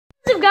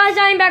guys,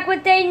 I'm back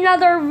with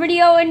another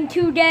video, and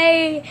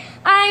today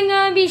I'm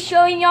gonna be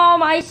showing y'all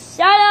my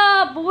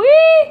setup.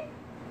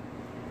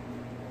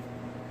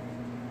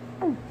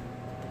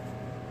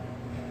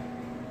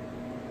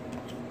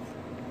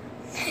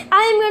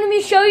 I'm gonna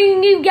be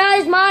showing you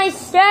guys my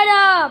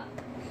setup.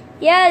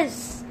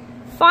 Yes,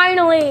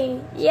 finally,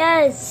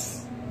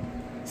 yes.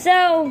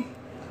 So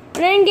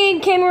when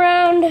Endgame came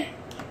around,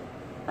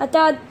 I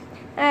thought,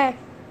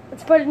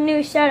 let's put a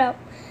new setup.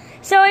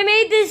 So I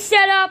made this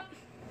setup.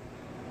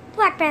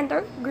 Black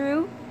Panther,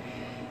 Groot,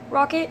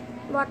 Rocket,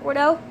 Black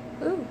Widow,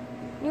 ooh,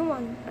 new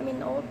one, I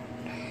mean old,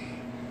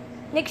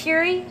 Nick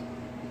Fury,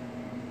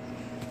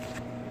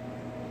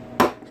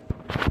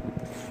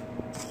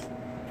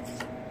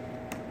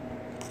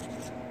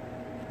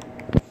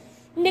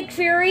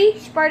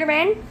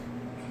 Spider-Man,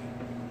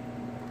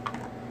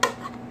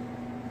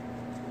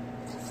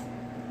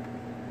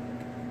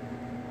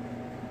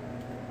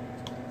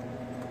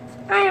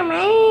 Iron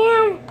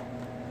Man,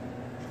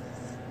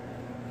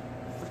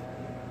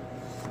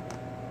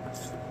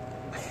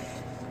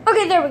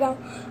 okay, there we go.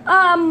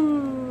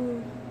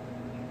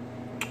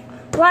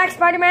 Black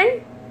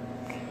Spider-Man.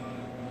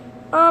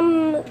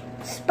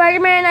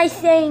 Spider-Man, I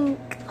think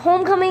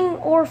Homecoming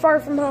or Far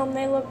From Home.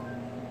 They look.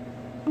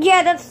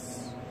 Yeah,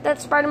 that's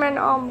Spider-Man.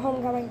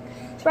 Homecoming.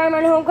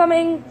 Spider-Man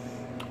Homecoming.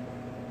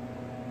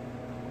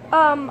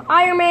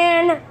 Iron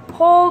Man,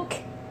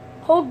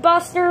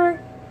 Hulkbuster.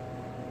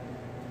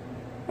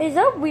 Is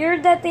that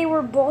weird that they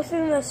were both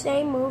in the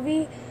same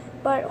movie?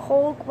 But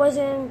Hulk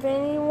wasn't in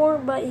Infinity War,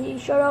 but he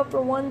showed up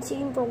for one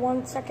scene for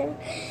 1 second.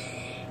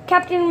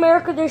 Captain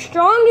America, the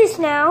strongest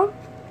now.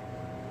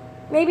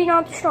 Maybe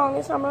not the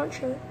strongest, I'm not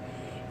sure.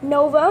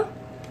 Nova,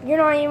 you're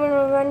not even an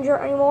Avenger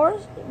anymore.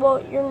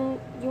 Well, you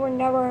were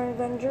never an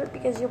Avenger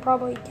because you're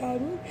probably dead.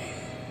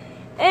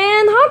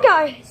 And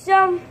Hawkeye.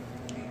 So,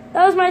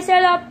 that was my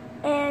setup,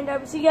 and I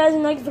will see you guys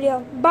in the next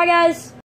video. Bye, guys.